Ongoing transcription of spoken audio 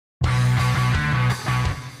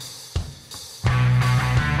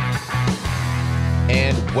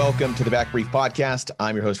welcome to the Back Brief Podcast.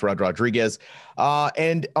 I'm your host, Rod Rodriguez.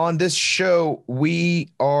 And on this show, we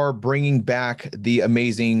are bringing back the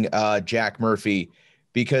amazing Jack Murphy,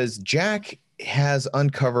 because Jack has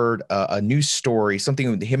uncovered a new story,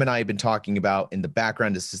 something him and I have been talking about in the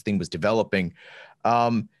background as this thing was developing.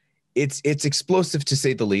 It's explosive, to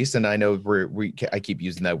say the least, and I know I keep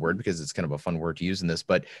using that word because it's kind of a fun word to use in this,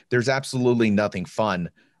 but there's absolutely nothing fun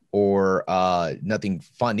or nothing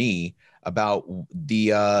funny about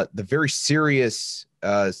the very serious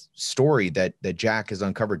story that Jack has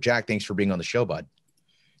uncovered. Jack, thanks for being on the show, bud.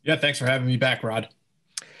 Yeah, thanks for having me back, Rod.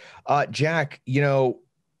 Jack,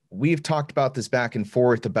 we've talked about this back and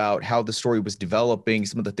forth about how the story was developing,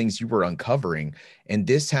 some of the things you were uncovering, and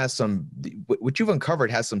this has what you've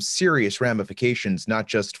uncovered has some serious ramifications, not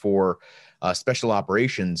just for special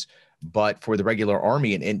operations, but for the regular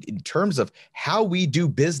Army and in terms of how we do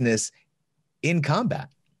business in combat.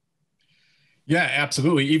 Yeah,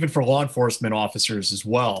 absolutely. Even for law enforcement officers as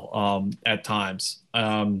well, at times.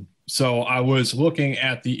 So I was looking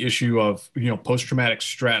at the issue of, post-traumatic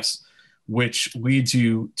stress, which leads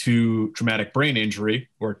you to traumatic brain injury,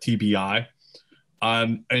 or TBI,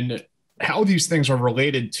 and how these things are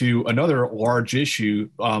related to another large issue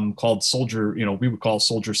called soldier, we would call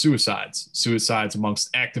soldier suicides amongst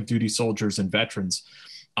active duty soldiers and veterans.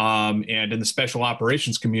 And in the special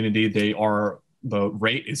operations community, the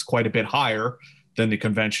rate is quite a bit higher than the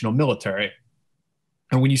conventional military.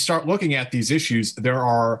 And when you start looking at these issues, there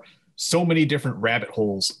are so many different rabbit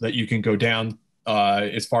holes that you can go down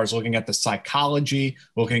as far as looking at the psychology,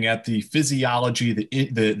 looking at the physiology,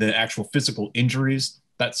 the actual physical injuries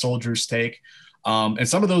that soldiers take. And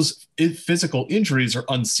some of those physical injuries are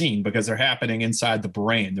unseen because they're happening inside the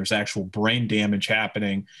brain. There's actual brain damage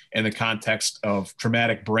happening in the context of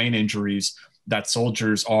traumatic brain injuries that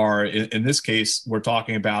soldiers are, in this case, we're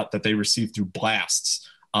talking about that they receive through blasts,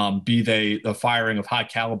 be they the firing of high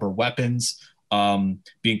caliber weapons,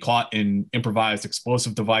 being caught in improvised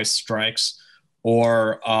explosive device strikes,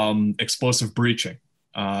 or explosive breaching.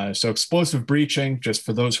 So explosive breaching, just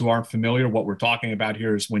for those who aren't familiar, what we're talking about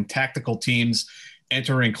here is when tactical teams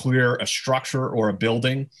enter and clear a structure or a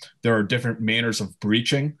building, there are different manners of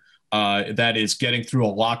breaching. That is getting through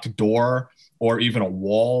a locked door or even a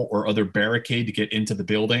wall or other barricade to get into the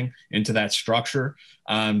building, into that structure.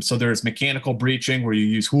 So there's mechanical breaching where you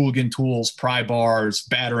use hooligan tools, pry bars,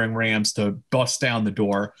 battering rams to bust down the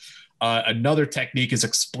door. Another technique is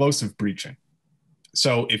explosive breaching.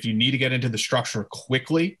 So if you need to get into the structure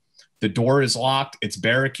quickly, the door is locked, it's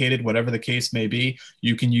barricaded, whatever the case may be,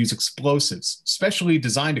 you can use explosives, specially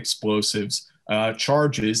designed explosives,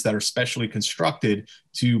 charges that are specially constructed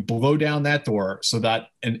to blow down that door so that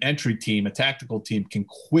an entry team, a tactical team, can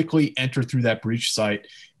quickly enter through that breach site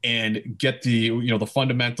and get the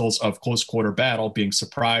fundamentals of close quarter battle, being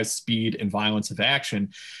surprise, speed, and violence of action.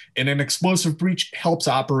 And an explosive breach helps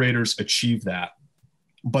operators achieve that.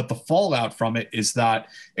 But the fallout from it is that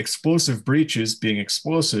explosive breaches, being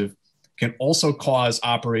explosive, can also cause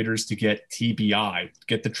operators to get TBI,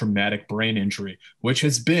 get the traumatic brain injury, which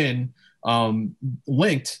has been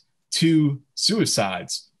linked to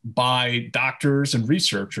suicides by doctors and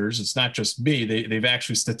researchers. It's not just me. They've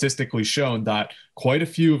actually statistically shown that quite a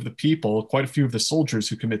few of the soldiers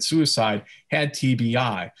who commit suicide had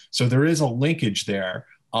TBI. So there is a linkage there.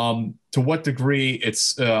 To what degree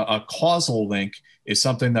it's a causal link is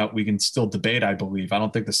something that we can still debate, I believe. I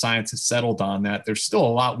don't think the science has settled on that. There's still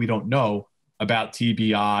a lot we don't know about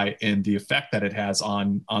TBI and the effect that it has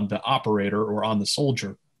on the operator or on the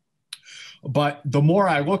soldier. But the more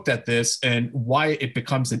I looked at this and why it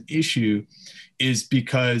becomes an issue is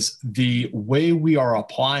because the way we are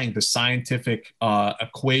applying the scientific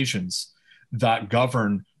equations that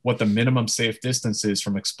govern what the minimum safe distance is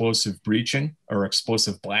from explosive breaching or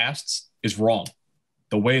explosive blasts is wrong.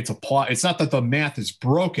 The way it's applied, it's not that the math is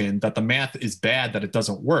broken, that the math is bad, that it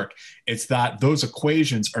doesn't work. It's that those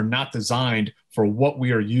equations are not designed for what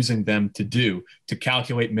we are using them to do, to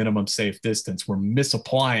calculate minimum safe distance. We're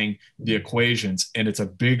misapplying the equations, and it's a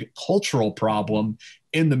big cultural problem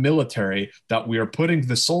in the military that we are putting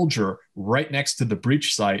the soldier right next to the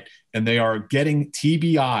breach site, and they are getting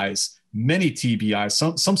TBIs, many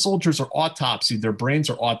TBIs. Some soldiers are autopsied, their brains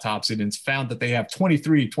are autopsied, and it's found that they have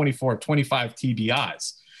 23, 24, 25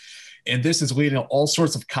 TBIs. And this is leading to all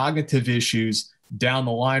sorts of cognitive issues down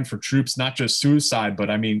the line for troops, not just suicide, but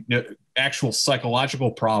I mean, actual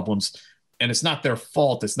psychological problems. And it's not their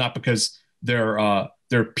fault. It's not because they're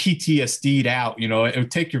PTSD'd out, you know,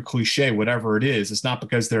 take your cliche, whatever it is. It's not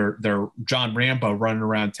because they're John Rambo running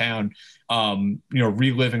around town,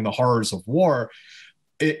 reliving the horrors of war.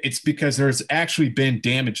 It's because there's actually been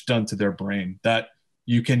damage done to their brain, that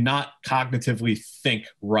You cannot cognitively think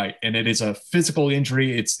right. And it is a physical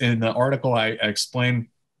injury. It's in the article I explain.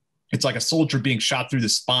 It's like a soldier being shot through the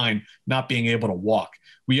spine, not being able to walk.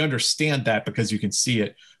 We understand that because you can see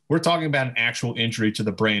it. We're talking about an actual injury to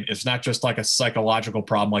the brain. It's not just like a psychological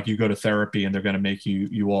problem, like you go to therapy and they're going to make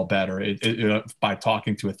you all better by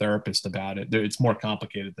talking to a therapist about it. It's more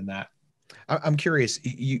complicated than that. I'm curious.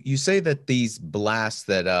 You say that these blasts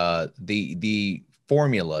that the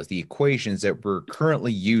formulas, the equations that we're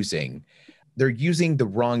currently using, they're using the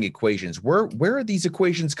wrong equations. Where are these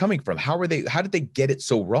equations coming from? How did they get it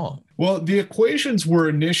so wrong? Well, the equations were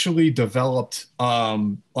initially developed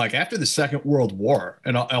like after the Second World War,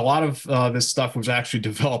 and a lot of this stuff was actually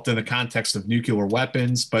developed in the context of nuclear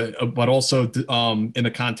weapons, but also in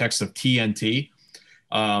the context of TNT.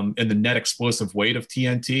 And the net explosive weight of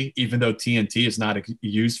TNT, even though TNT is not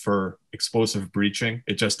used for explosive breaching,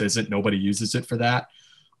 it just isn't. Nobody uses it for that.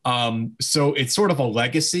 So it's sort of a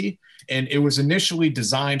legacy, and it was initially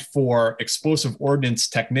designed for explosive ordnance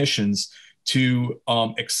technicians to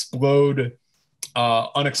explode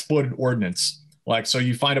unexploded ordnance. Like, so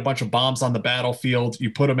you find a bunch of bombs on the battlefield, you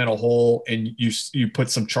put them in a hole, and you put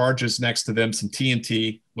some charges next to them, some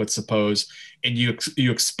TNT, let's suppose, and you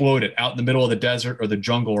explode it out in the middle of the desert or the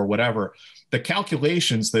jungle or whatever. The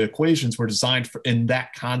calculations, the equations were designed for in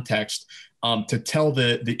that context to tell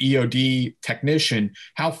the EOD technician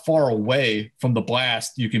how far away from the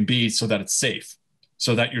blast you can be so that it's safe.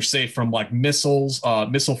 So that you're safe from like missiles,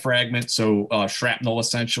 missile fragments, so shrapnel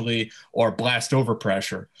essentially, or blast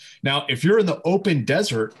overpressure. Now, if you're in the open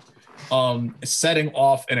desert, setting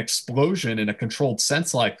off an explosion in a controlled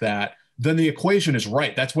sense like that, then the equation is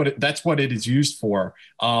right. That's what it is used for.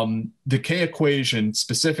 The K equation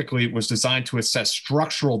specifically was designed to assess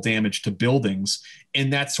structural damage to buildings in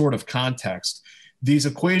that sort of context. These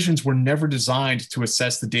equations were never designed to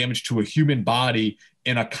assess the damage to a human body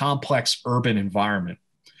in a complex urban environment.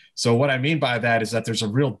 So what I mean by that is that there's a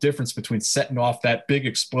real difference between setting off that big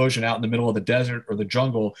explosion out in the middle of the desert or the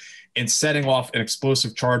jungle and setting off an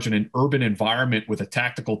explosive charge in an urban environment with a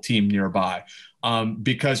tactical team nearby.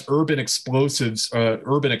 Because urban explosions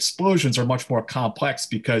are much more complex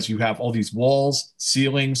because you have all these walls,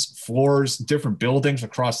 ceilings, floors, different buildings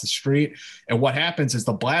across the street. And what happens is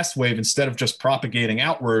the blast wave, instead of just propagating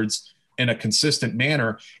outwards in a consistent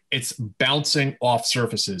manner, it's bouncing off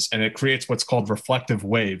surfaces, and it creates what's called reflective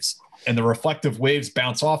waves. And the reflective waves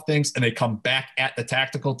bounce off things and they come back at the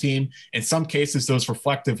tactical team. In some cases, those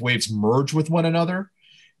reflective waves merge with one another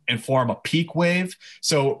and form a peak wave.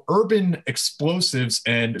 So urban explosives,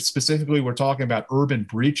 and specifically we're talking about urban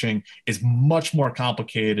breaching, is much more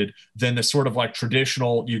complicated than the sort of like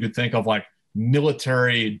traditional, you could think of like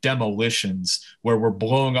military demolitions where we're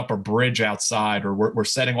blowing up a bridge outside, or we're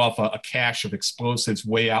setting off a cache of explosives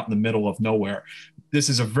way out in the middle of nowhere. This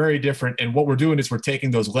is a very different, and what we're doing is we're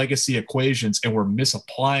taking those legacy equations and we're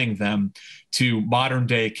misapplying them to modern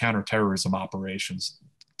day counterterrorism operations.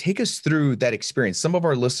 Take us through that experience. Some of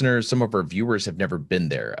our listeners, some of our viewers have never been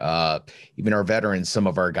there. Even our veterans, some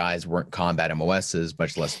of our guys weren't combat MOSs,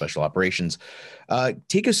 much less special operations.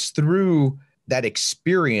 Take us through that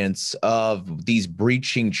experience of these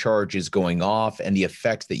breaching charges going off and the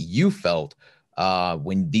effects that you felt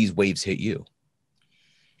when these waves hit you.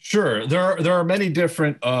 Sure. There are many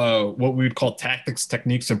different what we would call tactics,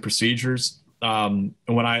 techniques, and procedures. And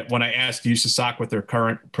when I ask USASOC what their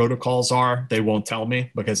current protocols are, they won't tell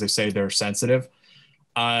me because they say they're sensitive.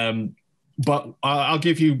 But I'll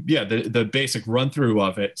give you, the basic run through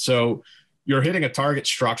of it. So you're hitting a target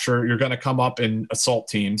structure. You're going to come up in assault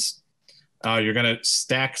teams. You're going to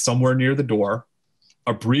stack somewhere near the door.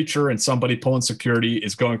 A breacher and somebody pulling security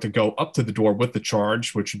is going to go up to the door with the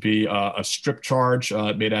charge, which would be a strip charge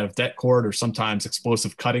made out of det cord, or sometimes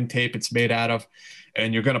explosive cutting tape it's made out of.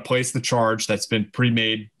 And you're going to place the charge that's been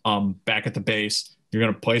pre-made back at the base. You're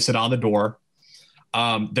going to place it on the door.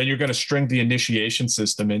 Then you're going to string the initiation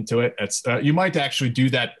system into it. You might actually do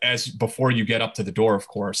that before you get up to the door, of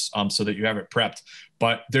course, so that you have it prepped.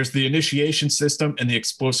 But there's the initiation system and the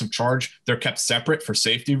explosive charge. They're kept separate for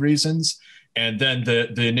safety reasons. And then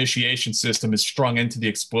the initiation system is strung into the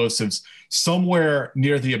explosives somewhere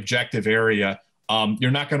near the objective area.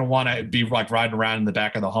 You're not going to want to be like riding around in the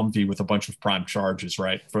back of the Humvee with a bunch of prime charges,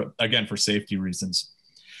 right? For safety reasons.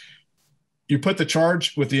 You put the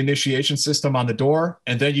charge with the initiation system on the door,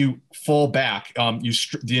 and then you fall back.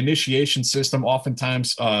 The initiation system,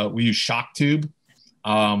 oftentimes we use shock tube,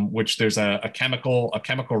 which there's a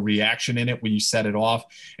chemical reaction in it when you set it off.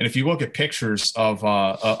 And if you look at pictures of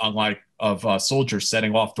soldiers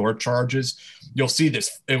setting off door charges, you'll see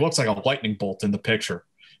this. It looks like a lightning bolt in the picture.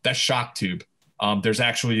 That's shock tube. there's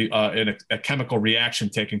actually a chemical reaction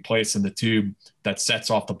taking place in the tube that sets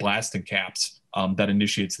off the blasting caps that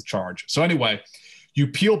initiates the charge. So anyway, you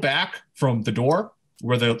peel back from the door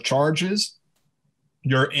where the charge is.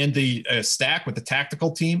 You're in the stack with the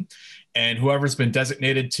tactical team, and whoever's been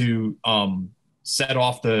designated to set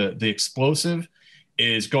off the explosive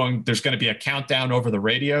is going. There's going to be a countdown over the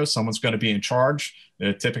radio. Someone's going to be in charge.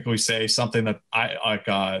 They typically say something that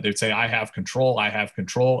they'd say, I have control,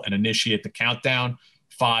 and initiate the countdown.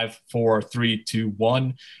 5, 4, 3, 2,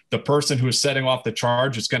 1. The person who is setting off the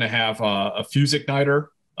charge is going to have a fuse igniter.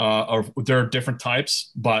 Or there are different types,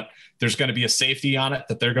 but there's going to be a safety on it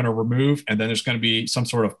that they're going to remove, and then there's going to be some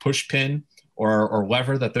sort of push pin or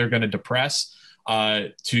lever that they're going to depress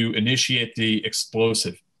to initiate the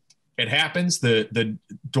explosive. It happens, the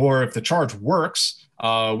door, if the charge works,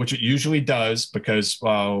 which it usually does, because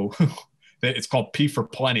it's called P for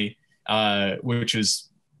plenty, which is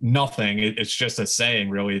nothing. It's just a saying,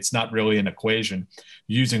 really. It's not really an equation.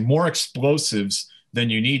 Using more explosives than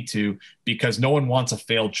you need to, because no one wants a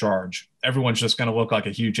failed charge. Everyone's just going to look like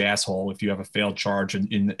a huge asshole if you have a failed charge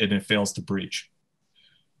and it fails to breach.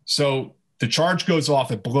 So the charge goes off,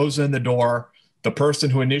 it blows in the door. The person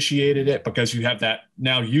who initiated it, because you have that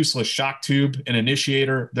now useless shock tube and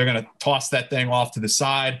initiator, they're going to toss that thing off to the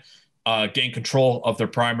side, gain control of their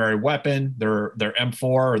primary weapon, their M4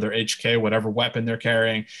 or their HK, whatever weapon they're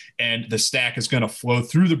carrying, and the stack is going to flow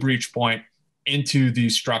through the breach point into the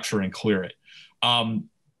structure and clear it.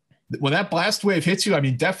 When that blast wave hits you, I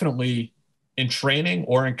mean, definitely in training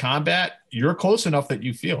or in combat, you're close enough that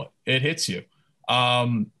you feel it. It hits you.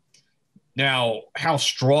 Now, how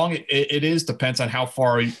strong it is depends on how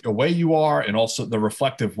far away you are, and also the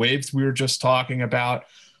reflective waves we were just talking about.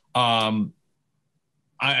 I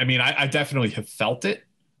mean, I definitely have felt it.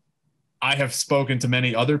 I have spoken to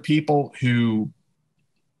many other people who,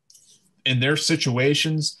 in their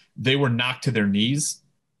situations, they were knocked to their knees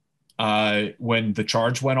when the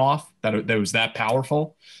charge went off, that was that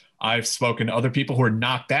powerful. I've spoken to other people who were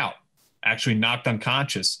knocked out, actually knocked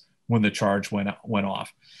unconscious when the charge went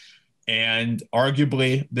off. And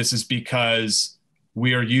arguably, this is because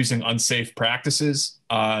we are using unsafe practices,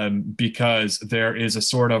 because there is a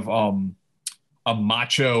sort of a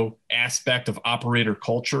macho aspect of operator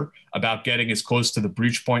culture about getting as close to the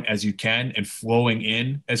breach point as you can and flowing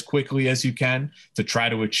in as quickly as you can to try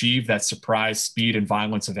to achieve that surprise, speed, and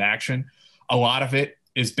violence of action. A lot of it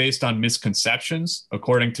is based on misconceptions,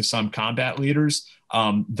 according to some combat leaders,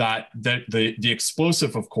 that the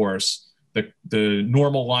explosive, of course, the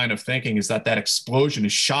normal line of thinking is that explosion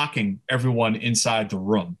is shocking everyone inside the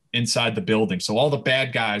room, inside the building. So all the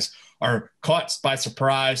bad guys are caught by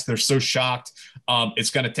surprise. They're so shocked. It's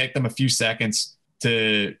going to take them a few seconds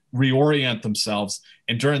to reorient themselves.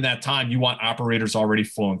 And during that time, you want operators already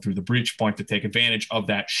flowing through the breach point to take advantage of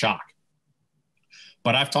that shock.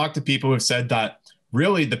 But I've talked to people who have said that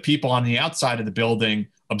really the people on the outside of the building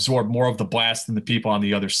absorb more of the blast than the people on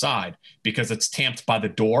the other side, because it's tamped by the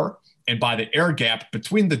door and by the air gap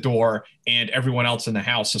between the door and everyone else in the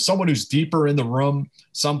house. So someone who's deeper in the room,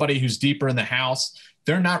 somebody who's deeper in the house,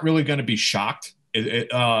 they're not really going to be shocked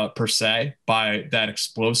per se by that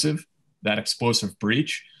explosive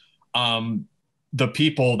breach. The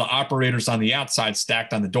operators on the outside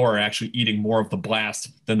stacked on the door are actually eating more of the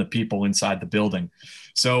blast than the people inside the building.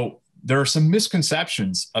 So there are some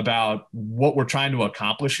misconceptions about what we're trying to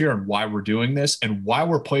accomplish here and why we're doing this and why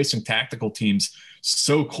we're placing tactical teams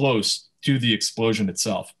so close to the explosion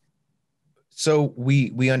itself. So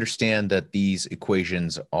we understand that these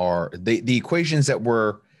equations are the equations that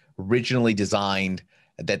were originally designed,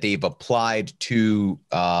 that they've applied to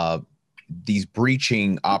these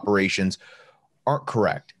breaching operations aren't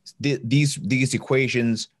correct. These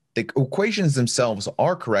equations, the equations themselves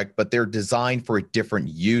are correct, but they're designed for a different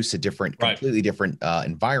use, completely different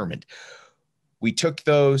environment. We took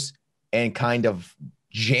those and kind of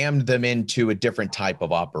jammed them into a different type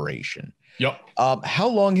of operation. Yep. How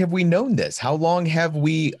long have we known this? How long have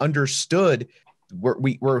we understood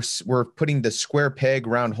we're putting the square peg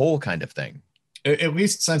round hole kind of thing? At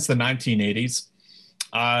least since the 1980s.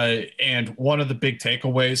 And one of the big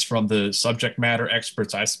takeaways from the subject matter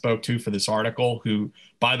experts I spoke to for this article, who,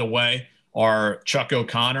 by the way, are Chuck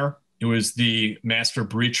O'Connor, who is the master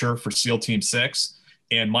breacher for SEAL Team 6,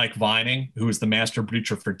 and Mike Vining, who is the master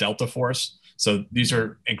breacher for Delta Force. So these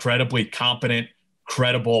are incredibly competent,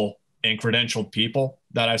 credible, and credentialed people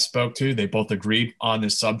that I spoke to. They both agreed on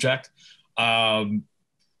this subject.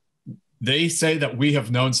 They say that we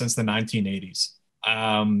have known since the 1980s.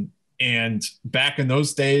 And back in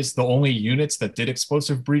those days, the only units that did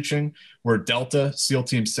explosive breaching were Delta, SEAL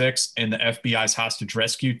Team 6, and the FBI's hostage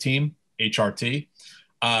rescue team HRT.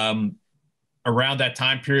 Around that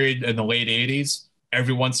time period in the late 80s,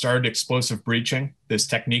 everyone started explosive breaching. This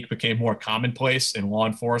technique became more commonplace in law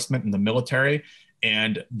enforcement and the military,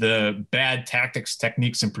 and the bad tactics,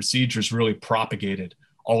 techniques, and procedures really propagated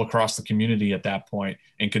all across the community at that point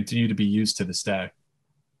and continue to be used to this day.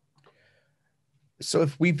 So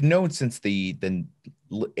if we've known since the 80s,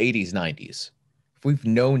 90s, if we've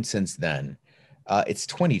known since then, it's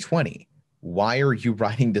 2020. Why are you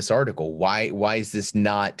writing this article? Why is this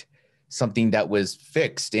not something that was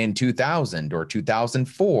fixed in 2000 or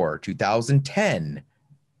 2004, 2010?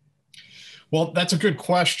 Well, that's a good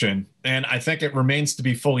question. And I think it remains to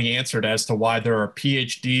be fully answered as to why there are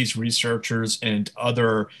PhDs, researchers, and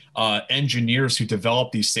other engineers who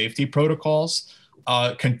develop these safety protocols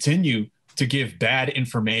continue to give bad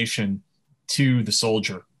information to the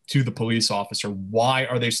soldier, to the police officer. Why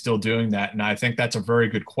are they still doing that? And I think that's a very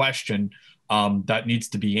good question that needs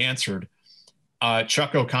to be answered.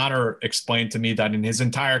 Chuck O'Connor explained to me that in his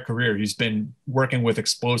entire career, he's been working with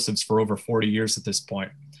explosives for over 40 years at this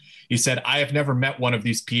point. He said, I have never met one of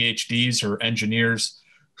these PhDs or engineers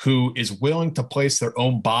who is willing to place their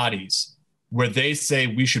own bodies where they say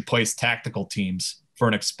we should place tactical teams for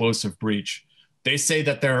an explosive breach. They say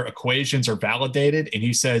that their equations are validated, and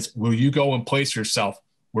he says, will you go and place yourself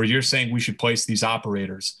where you're saying we should place these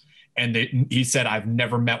operators? And he said, I've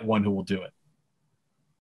never met one who will do it.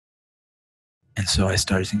 And so I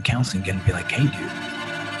started in counseling again and be like, hey, dude,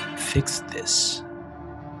 fix this.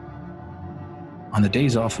 On the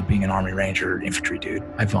days off of being an Army Ranger infantry dude,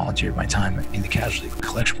 I volunteered my time in the casualty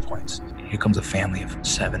collection points. Here comes a family of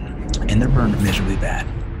 7, and they're burned miserably bad.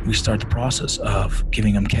 We start the process of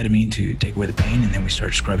giving them ketamine to take away the pain, and then we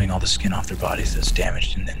start scrubbing all the skin off their bodies that's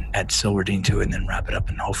damaged, and then add Silverdene to it, and then wrap it up,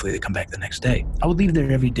 and hopefully they come back the next day. I would leave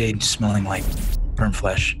there every day smelling like burnt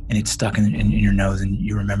flesh, and it's stuck in your nose, and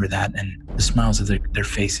you remember that, and the smiles of their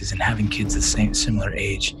faces, and having kids the same similar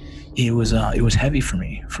age. It was heavy for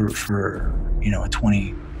me for a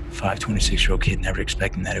 25, 26-year-old kid, never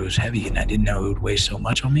expecting that. It was heavy, and I didn't know it would weigh so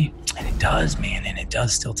much on me. And it does, man, and it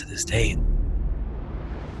does still to this day.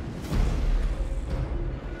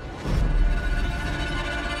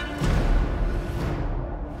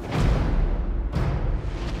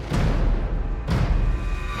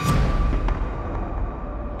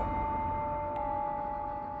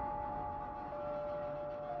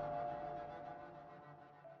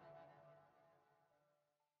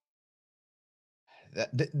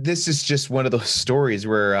 This is just one of those stories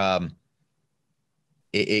where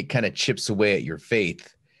it kind of chips away at your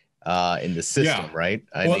faith in the system, right?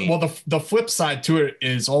 Well, the flip side to it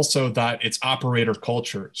is also that it's operator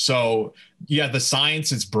culture. So yeah, the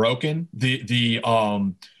science is broken. The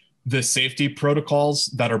safety protocols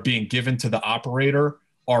that are being given to the operator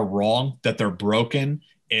are wrong, that they're broken.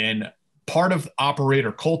 And part of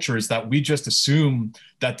operator culture is that we just assume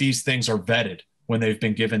that these things are vetted when they've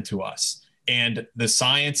been given to us. And the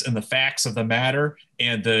science and the facts of the matter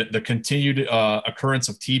and the continued occurrence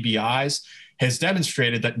of TBIs has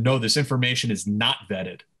demonstrated that, no, this information is not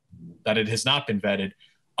vetted, that it has not been vetted.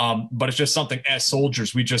 But it's just something as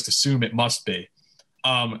soldiers, we just assume it must be.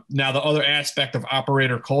 Now, the other aspect of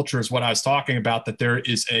operator culture is what I was talking about, that there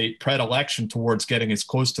is a predilection towards getting as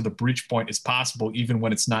close to the breach point as possible, even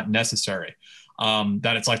when it's not necessary.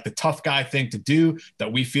 That it's like the tough guy thing to do,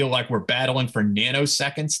 that we feel like we're battling for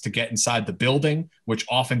nanoseconds to get inside the building, which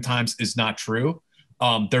oftentimes is not true.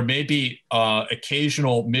 There may be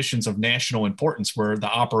occasional missions of national importance where the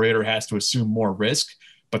operator has to assume more risk,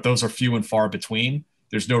 but those are few and far between.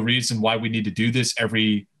 There's no reason why we need to do this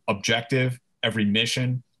every objective, every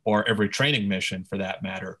mission, or every training mission for that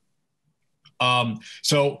matter.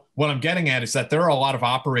 So what I'm getting at is that there are a lot of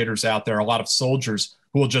operators out there, a lot of soldiers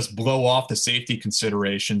who will just blow off the safety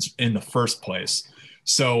considerations in the first place.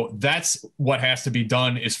 So that's what has to be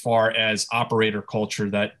done as far as operator culture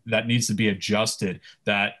that needs to be adjusted,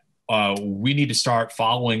 that we need to start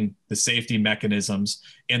following the safety mechanisms,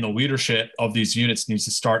 and the leadership of these units needs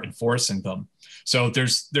to start enforcing them. So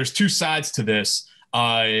there's two sides to this,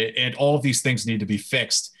 and all of these things need to be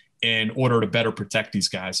fixed in order to better protect these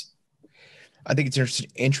guys. I think it's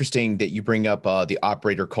interesting that you bring up the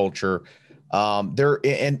operator culture.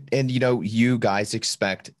 You guys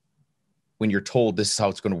expect, when you're told this is how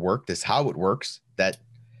it's going to work, this is how it works, that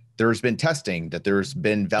there's been testing, that there's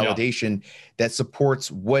been validation that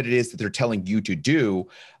supports what it is that they're telling you to do.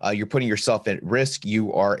 You're putting yourself at risk.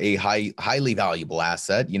 You are a highly valuable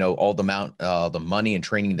asset. All the money and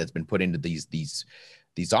training that's been put into these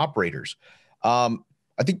operators. I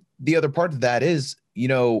think the other part of that is,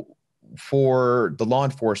 for the law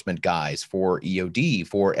enforcement guys, for EOD,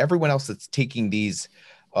 for everyone else that's taking these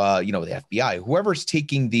the FBI, whoever's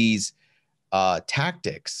taking these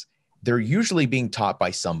tactics, they're usually being taught by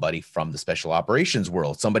somebody from the special operations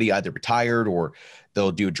world, somebody either retired or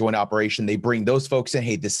they'll do a joint operation. They bring those folks in.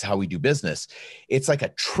 Hey, this is how we do business. It's like a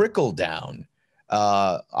trickle down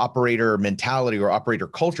operator mentality or operator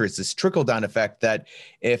culture. It's this trickle down effect that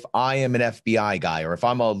if I am an FBI guy or if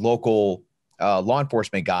I'm a local law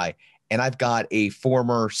enforcement guy and I've got a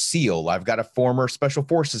former SEAL, I've got a former special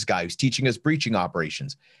forces guy who's teaching us breaching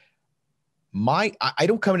operations. I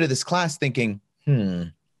don't come into this class thinking,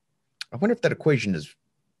 I wonder if that equation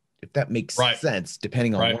if that makes sense,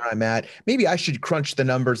 depending on where I'm at. Maybe I should crunch the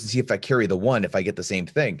numbers and see if I carry the one, if I get the same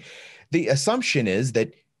thing. The assumption is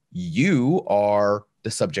that you are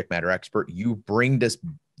the subject matter expert. You bring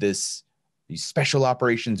these special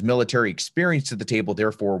operations, military experience to the table.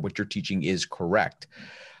 Therefore, what you're teaching is correct.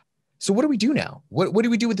 So what do we do now? What do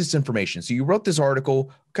we do with this information? So you wrote this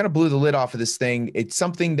article, kind of blew the lid off of this thing. It's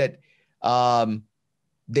something that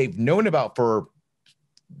they've known about for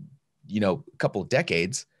a couple of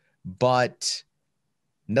decades, but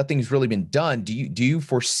nothing's really been done. Do you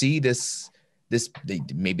foresee this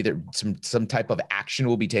maybe there some type of action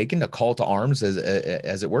will be taken, a call to arms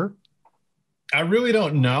as it were? I really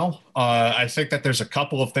don't know. I think that there's a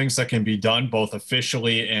couple of things that can be done both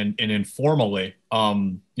officially and informally.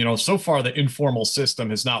 So far the informal system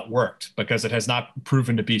has not worked because it has not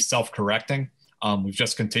proven to be self-correcting. We've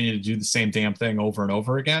just continued to do the same damn thing over and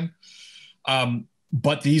over again.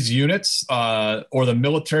 But these units or the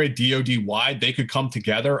military DoD wide, they could come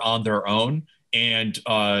together on their own and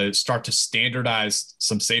start to standardize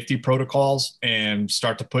some safety protocols and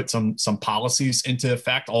start to put some policies into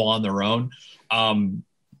effect all on their own.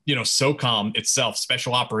 SOCOM itself,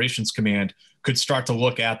 Special Operations Command, could start to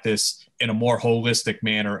look at this in a more holistic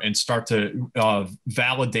manner and start to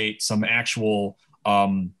validate some actual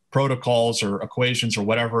protocols or equations or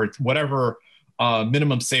whatever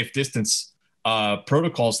minimum safe distance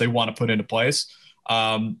protocols they want to put into place.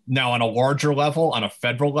 Now, on a larger level, on a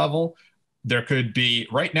federal level, there could be,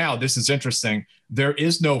 right now, this is interesting, there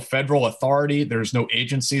is no federal authority, there's no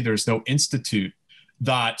agency, there's no institute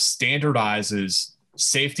that standardizes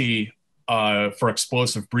safety for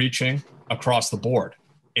explosive breaching across the board.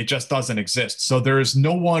 It just doesn't exist. So there is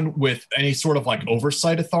no one with any sort of like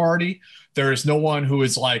oversight authority. There is no one who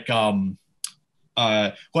is like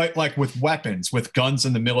with weapons, with guns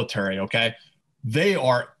in the military, okay? They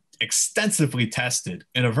are extensively tested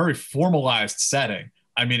in a very formalized setting.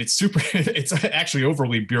 I mean, it's actually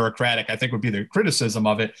overly bureaucratic, I think would be the criticism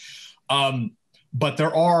of it. But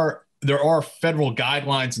there are federal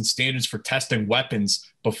guidelines and standards for testing weapons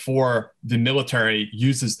before the military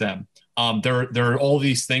uses them. There are all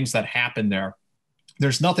these things that happen there.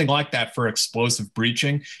 There's nothing like that for explosive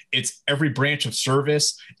breaching. It's every branch of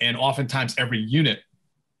service and oftentimes every unit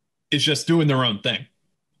is just doing their own thing.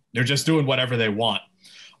 They're just doing whatever they want.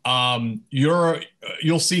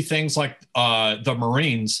 You'll see things like the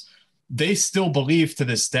Marines. They still believe to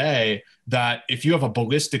this day that if you have a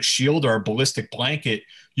ballistic shield or a ballistic blanket,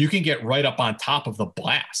 you can get right up on top of the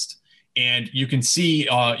blast. And you can see,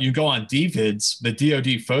 you go on DVIDs, the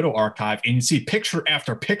DoD photo archive, and you see picture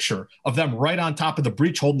after picture of them right on top of the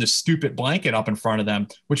breach holding this stupid blanket up in front of them,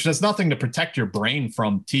 which does nothing to protect your brain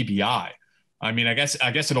from TBI. I mean, I guess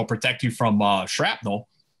it'll protect you from shrapnel,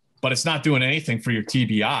 but it's not doing anything for your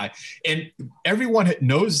TBI. And everyone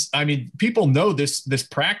knows, I mean, people know this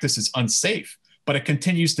practice is unsafe, but it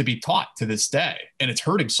continues to be taught to this day. And it's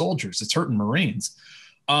hurting soldiers. It's hurting Marines.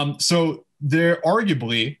 So there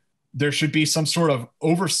should be some sort of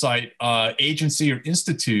oversight agency or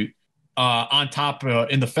institute on top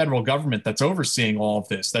in the federal government that's overseeing all of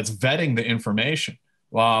this, that's vetting the information.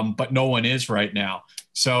 But no one is right now.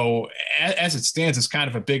 So as it stands, it's kind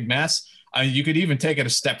of a big mess. You could even take it a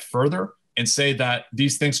step further and say that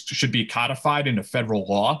these things should be codified into federal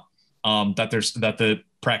law, that the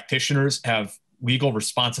practitioners have legal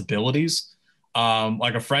responsibilities.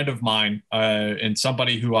 Like a friend of mine and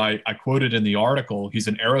somebody who I quoted in the article, he's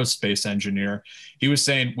an aerospace engineer. He was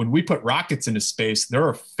saying, when we put rockets into space, there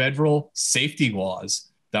are federal safety laws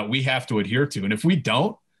that we have to adhere to. And if we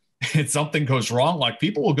don't, and something goes wrong, like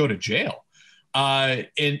people will go to jail.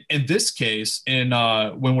 In this case,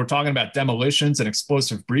 when we're talking about demolitions and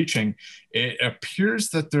explosive breaching, it appears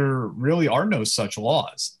that there really are no such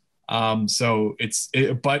laws.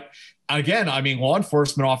 But again, I mean, law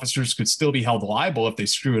enforcement officers could still be held liable if they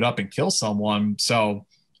screw it up and kill someone. So,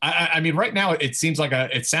 I mean, right now it seems like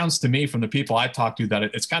it sounds to me from the people I talked to that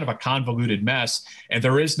it's kind of a convoluted mess, and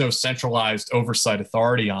there is no centralized oversight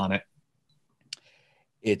authority on it.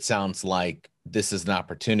 It sounds like this is an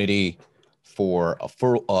opportunity for a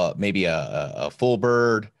full, maybe a full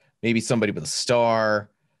bird, maybe somebody with a star.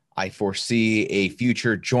 I foresee a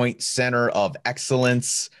future joint center of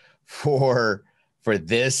excellence for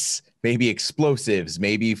this, maybe explosives,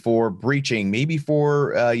 maybe for breaching, maybe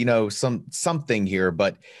for something here.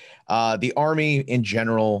 But the Army in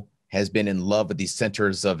general has been in love with these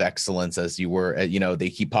centers of excellence, as you were, they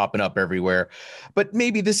keep popping up everywhere. But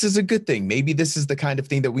maybe this is a good thing. Maybe this is the kind of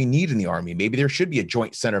thing that we need in the Army. Maybe there should be a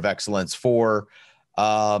joint center of excellence for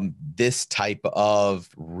this type of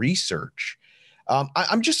research.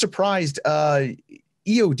 I'm just surprised.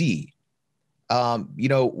 EOD, I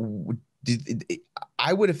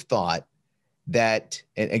would have thought that,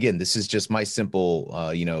 and again, this is just my simple,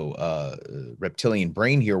 reptilian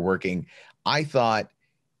brain here working. I thought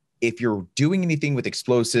if you're doing anything with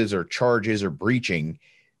explosives or charges or breaching,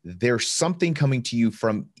 there's something coming to you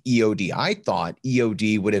from EOD. I thought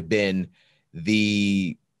EOD would have been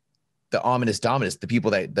the ominous dominus, the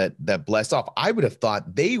people that bless off. I would have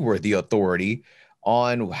thought they were the authority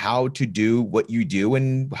on how to do what you do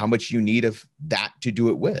and how much you need of that to do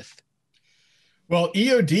it with. Well,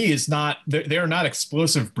 EOD is not, they're not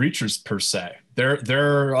explosive breachers per se.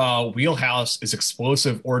 Their wheelhouse is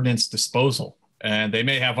explosive ordnance disposal, and they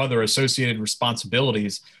may have other associated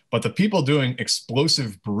responsibilities, but the people doing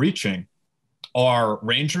explosive breaching are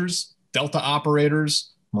Rangers, Delta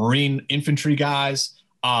operators, Marine infantry guys,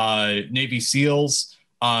 Navy SEALs.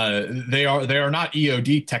 They are not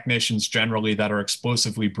EOD technicians generally that are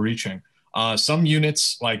explosively breaching. Some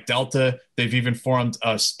units like Delta, they've even formed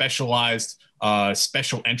a specialized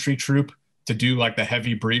special entry troop to do like the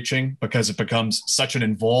heavy breaching because it becomes such an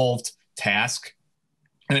involved task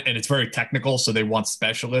and it's very technical. So they want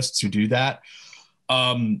specialists who do that.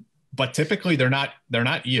 But typically they're not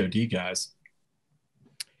EOD guys.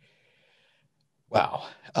 Wow.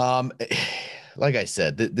 Like I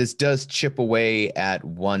said, this does chip away at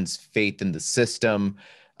one's faith in the system.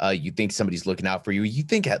 You think somebody's looking out for you. You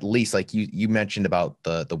think at least, like you mentioned about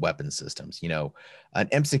the weapon systems, an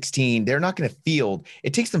M16, they're not going to field.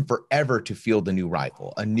 It takes them forever to field a new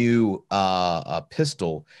rifle, a new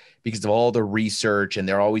pistol, because of all the research. And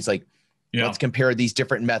they're always like, let's compare these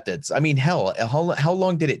different methods. I mean, hell, how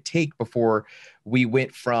long did it take before we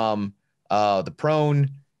went from the prone,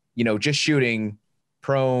 just shooting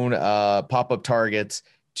prone pop-up targets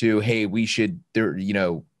to, hey, we should,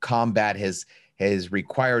 combat has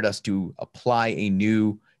required us to apply a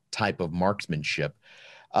new type of marksmanship.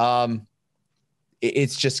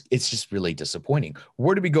 It's just really disappointing.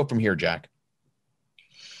 Where do we go from here, Jack?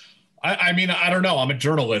 I mean, I don't know. I'm a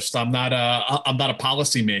journalist. I'm not a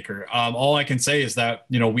policymaker. All I can say is that,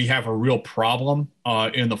 we have a real problem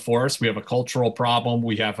in the force. We have a cultural problem.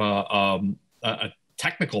 We have a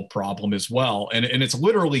technical problem as well. And it's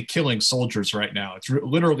literally killing soldiers right now. It's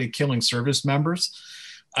literally killing service members.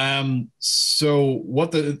 So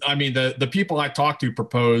the people I talked to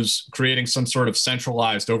propose creating some sort of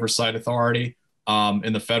centralized oversight authority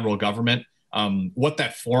in the federal government. What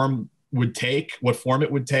that form would take, what form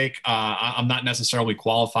it would take, I'm not necessarily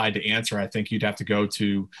qualified to answer. I think you'd have to go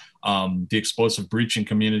to the explosive breaching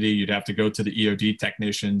community. You'd have to go to the EOD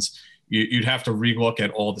technicians. You'd have to relook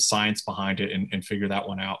at all the science behind it and figure that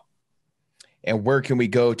one out. And where can we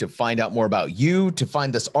go to find out more about you, to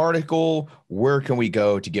find this article? Where can we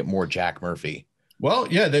go to get more Jack Murphy? Well,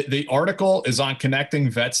 yeah, the article is on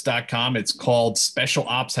connectingvets.com. It's called Special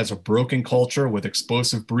Ops Has a Broken Culture with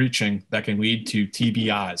Explosive Breaching That Can Lead to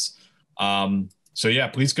TBIs. So yeah,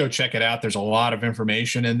 please go check it out. There's a lot of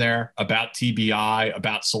information in there about TBI,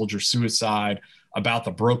 about soldier suicide, about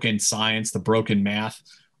the broken science, the broken math,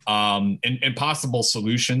 and possible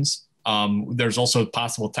solutions. There's also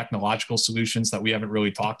possible technological solutions that we haven't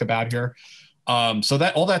really talked about here. So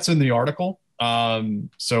that all that's in the article.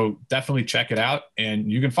 So definitely check it out.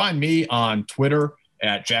 And you can find me on Twitter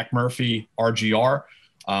at Jack Murphy RGR.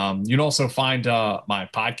 You can also find my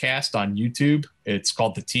podcast on YouTube. It's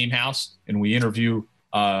called The Team House, and we interview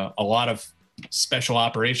a lot of special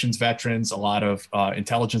operations veterans, a lot of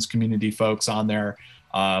intelligence community folks on there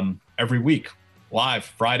every week, live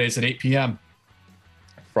Fridays at 8 p.m.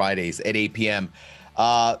 Fridays at 8 p.m.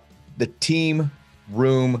 The Team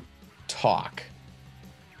Room Talk.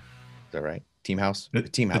 Is that right? Team House? The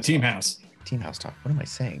Team House. Team House Talk. What am I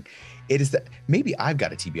saying? It is that maybe I've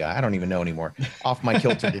got a TBI. I don't even know anymore. Off my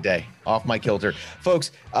kilter today. Off my kilter.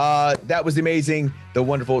 Folks, that was amazing. The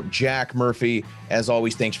wonderful Jack Murphy. As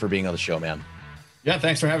always, thanks for being on the show, man. Yeah,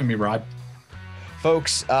 thanks for having me, Rod.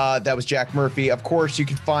 Folks, that was Jack Murphy. Of course, you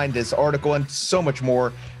can find this article and so much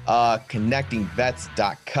more,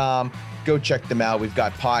 connectingvets.com. go check them out. We've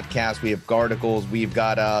got podcasts, we have articles, we've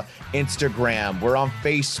got Instagram, we're on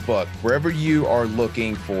Facebook. Wherever you are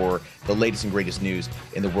looking for the latest and greatest news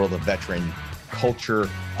in the world of veteran culture,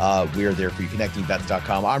 we are there for you.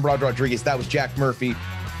 ConnectingVets.com. I'm Rod Rodriguez. That was Jack Murphy.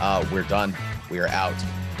 We're done. We are out.